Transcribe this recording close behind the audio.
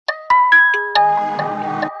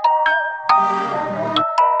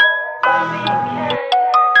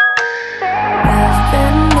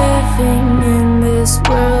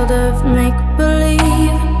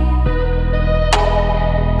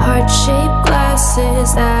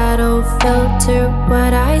will filter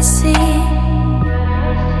what I see.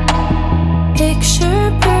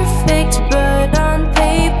 Picture perfect, but on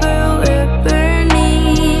paper we're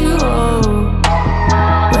burning. Oh,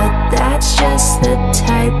 but that's just the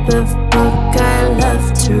type of book I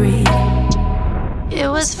love to read. It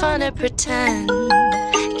was fun to pretend,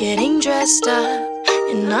 getting dressed up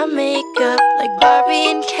in our makeup like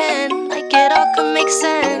Barbie and Ken, like it all could make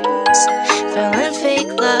sense. Fell in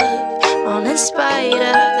fake love, all in spite of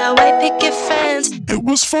that white picket fence. It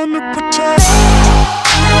was fun to pretend.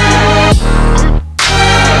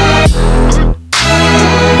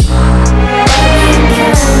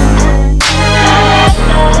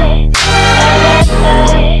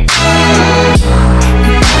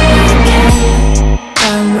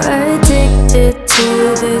 I'm addicted to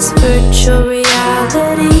this virtual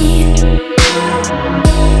reality.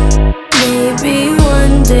 Maybe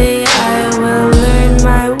one day I will learn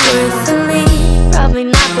my worth and leave. Probably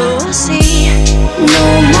not, but we'll see. No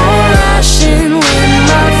more rushing when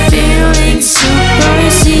my feelings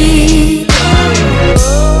supersede.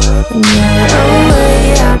 When you're away,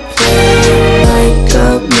 I play like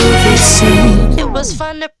a movie scene. It was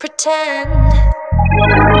fun to pretend.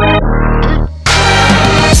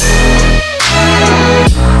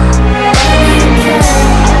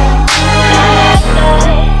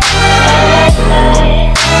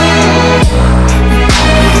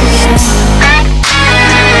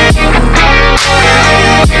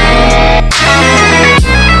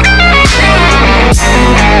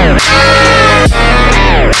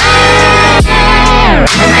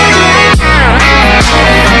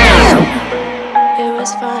 It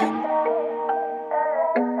was fun.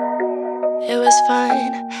 It was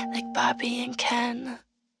fun, like Barbie and Ken.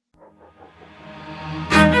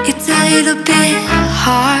 It's a little bit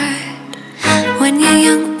hard when you're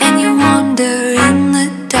young and you wander in the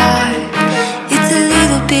dark. It's a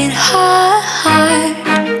little bit hard.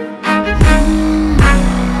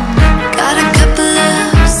 Got a couple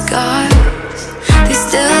of scars, they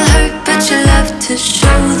still hurt, but you love to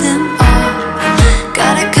show them off.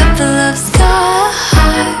 Got a couple of scars,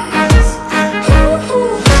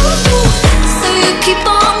 so you keep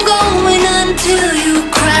on going until you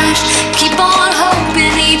crash. Keep on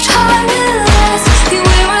hoping each heart will last. You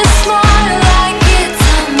wear a smile like it's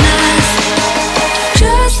a mask.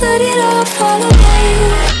 Just let it all fall away.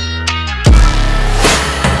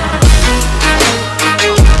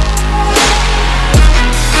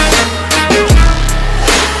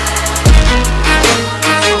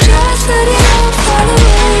 Just let it all fall away.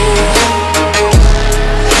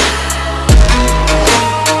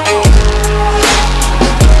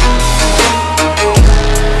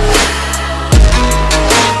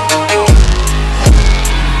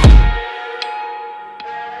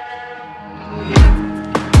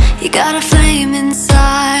 You got a flame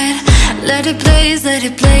inside. Let it blaze,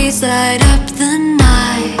 light up the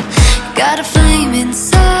night. You got a flame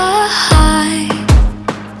inside.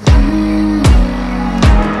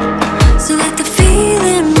 So let the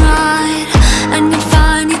feeling ride, and you'll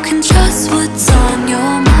find you can trust what's on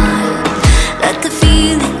your mind. Let the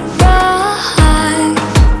feeling ride.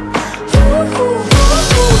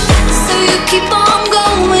 So you keep on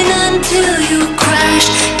going until you crash.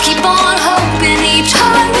 Keep on hoping each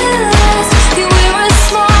heart will last. You wear a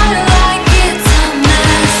smile like it's a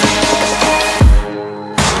mask.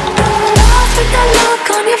 Lost with that look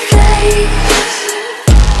on your face,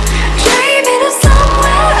 dreaming of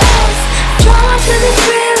somewhere else, drawn to the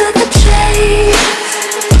thrill of the chase.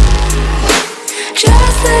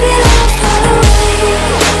 Just let it all fall away.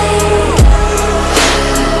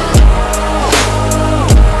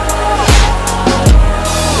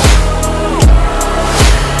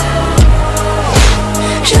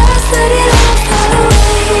 Just let it all fall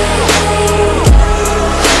away.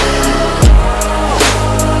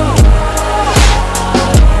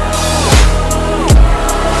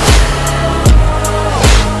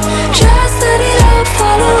 Just let it all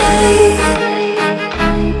fall away.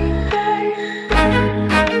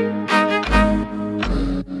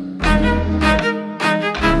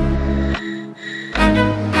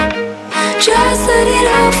 Just let it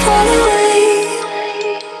all fall away.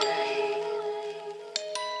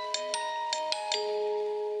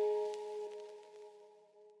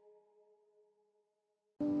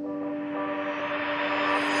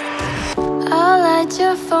 I'll light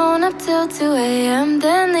your phone up till 2 a.m.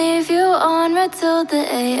 Then leave you on red till the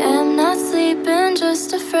a.m. Not sleeping,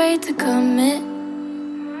 just afraid to commit.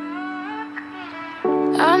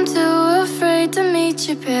 I'm too afraid to meet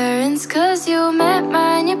your parents, 'cause you met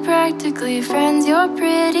mine, you're practically friends. You're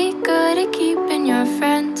pretty good at keeping your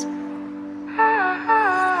friends.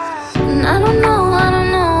 And I don't know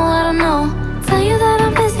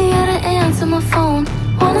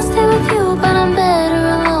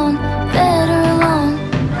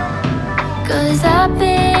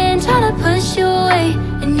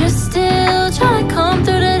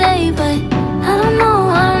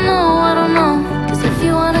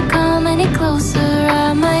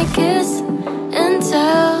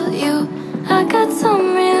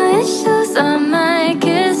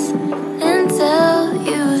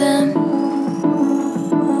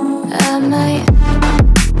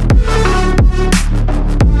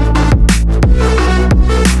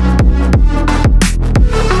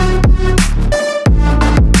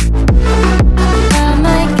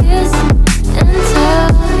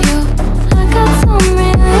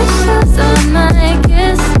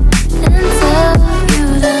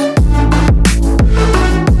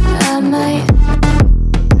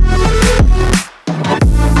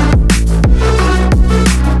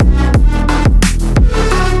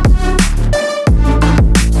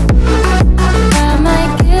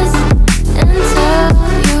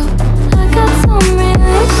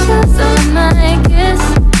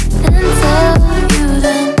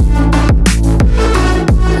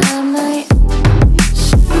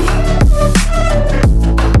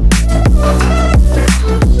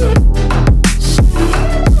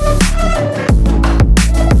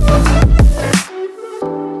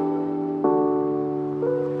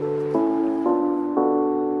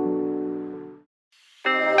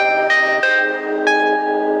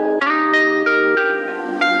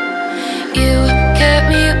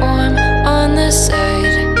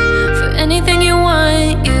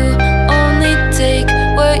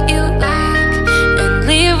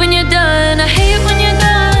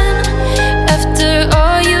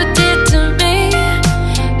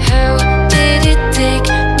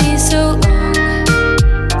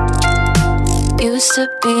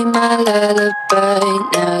my lullaby.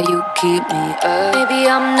 Now you keep me up. Maybe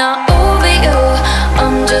I'm not over you,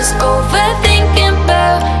 I'm just overthinking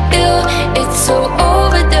about you. It's so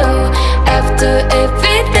overdue. After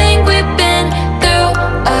everything we've been through,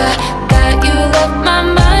 I got you off my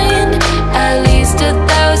mind at least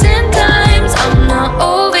 1,000 times. I'm not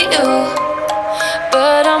over you,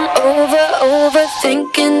 but I'm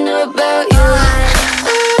overthinking about you.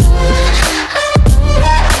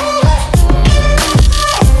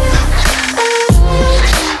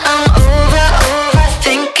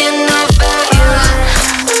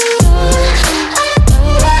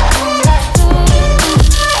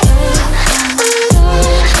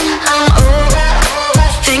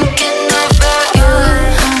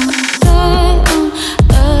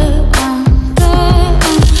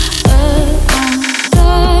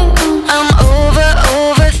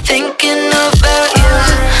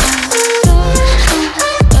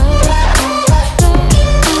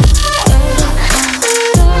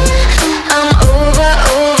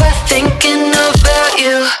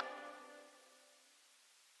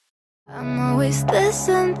 This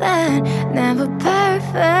and that, never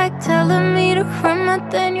perfect. Telling me to run, but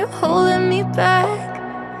then you're holding me back.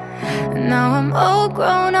 Now I'm all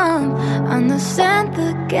grown up, understand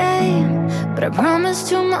the game, but I promise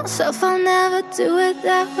to myself I'll never do it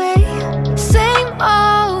that way. Same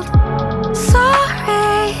old,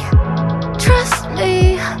 sorry, trust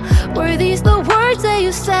me. Were these the words that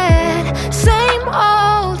you said? Same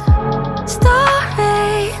old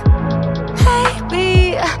story,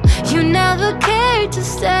 maybe you never cared to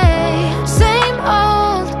stay. Same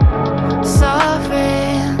old sorry,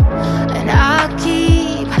 and I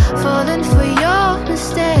keep falling for your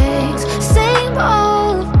mistakes. Same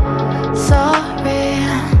old sorry.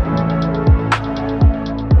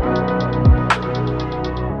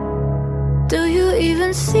 Do you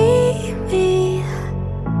even see me?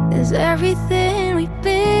 Is everything we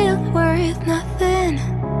built worth nothing?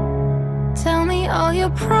 Tell me all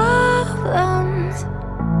your problems,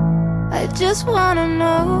 I just wanna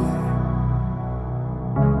know.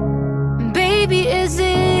 Baby, is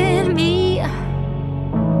it me?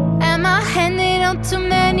 Am I handing out too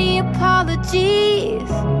many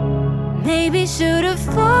apologies? Maybe should've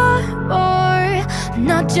thought more,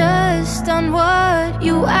 not just done what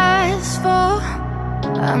you asked for.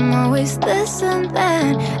 I'm always this and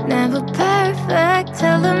that, never perfect.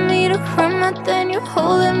 Telling me to run, but then you're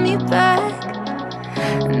holding me back.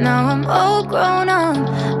 Now I'm all grown up,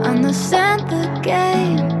 understand the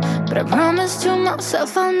game, but I promise to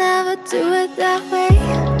myself I'll never do it that way.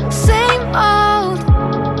 Same old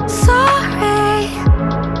sorry,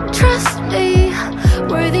 trust me.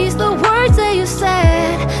 Were these the words that you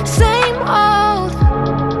said? Same old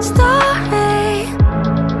story,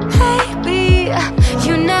 maybe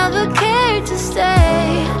you never cared to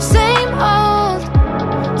stay. Same old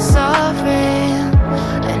sorry,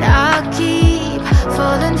 and I keep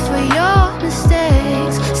falling for your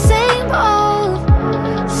mistakes. Same old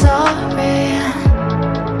sorry.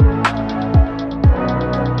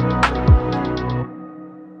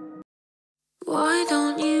 Why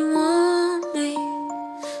don't you want me?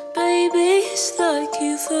 Baby, it's like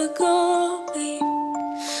you forgot me.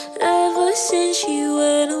 Ever since you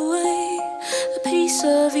went away, a piece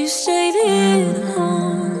of you stayed in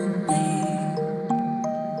on me.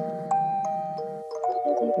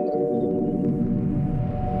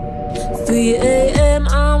 3 a.m.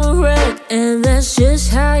 I'm a wreck, and that's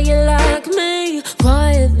just how you like me.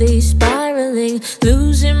 Quietly spiraling,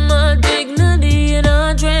 losing my dignity, and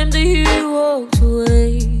I dreamt that you walked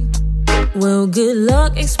away. Well, good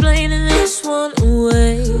luck explaining this one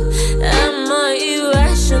away. Am I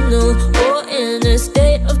irrational or in a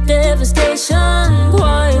state of devastation?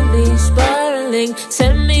 Quietly spiraling,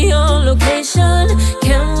 send me your location.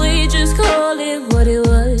 Can we just call it what it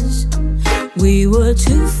was? We were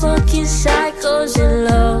two fucking psychos in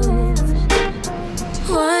love.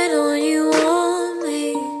 Why don't you want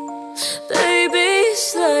me? Baby,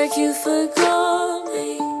 it's like you forgot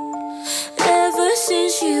me. Ever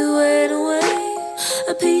since you went away,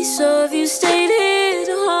 a piece of you stayed in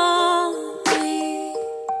on me.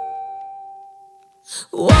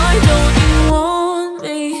 Why don't you want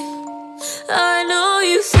me? I know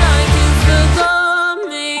you like you forgot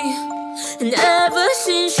me, and ever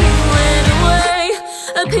since you went away,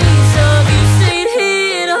 a piece of you stayed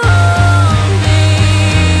here to hold me.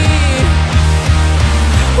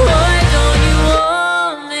 Why don't you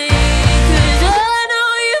want me? 'Cause I know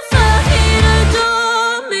you fucking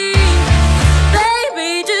adore me. Baby,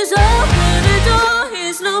 just open the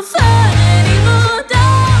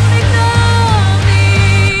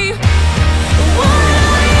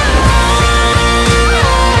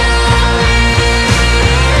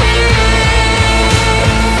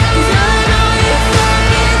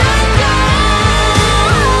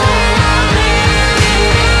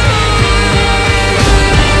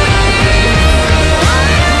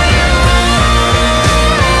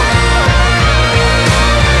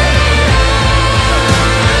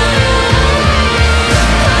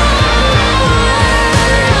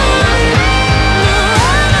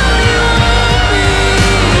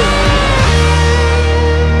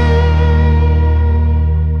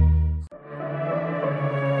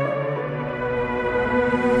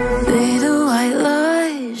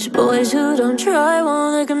try,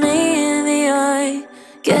 won't look me in the eye.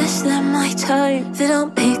 Guess they're my type. They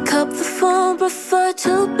don't pick up the phone, prefer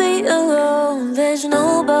to be alone. There's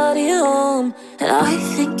nobody home, and I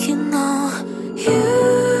think you know. You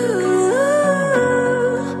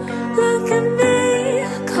look at me,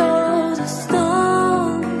 cold as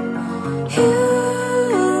stone. You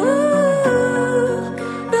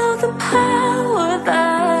know the power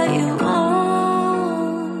that you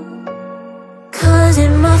own. 'Cause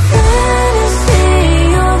in my fantasy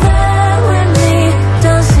you're there with me,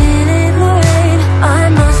 dancing in the rain. I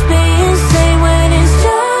must be insane when it's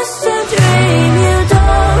just a dream. You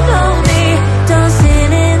don't know me,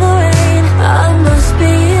 dancing in the rain. I must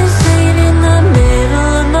be insane in the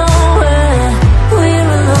middle of nowhere.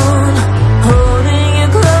 We're alone, holding you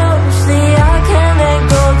closely. I can't let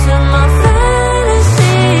go to my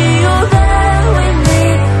fantasy. You're there with me,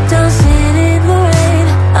 dancing in the rain.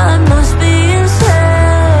 I must be insane.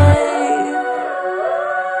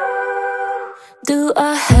 Do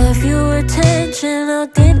I have your attention, or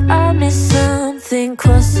did I miss something?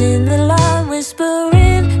 Crossing the line,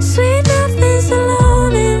 whispering sweet nothings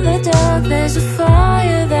alone in the dark. There's a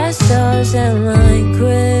fire that stars and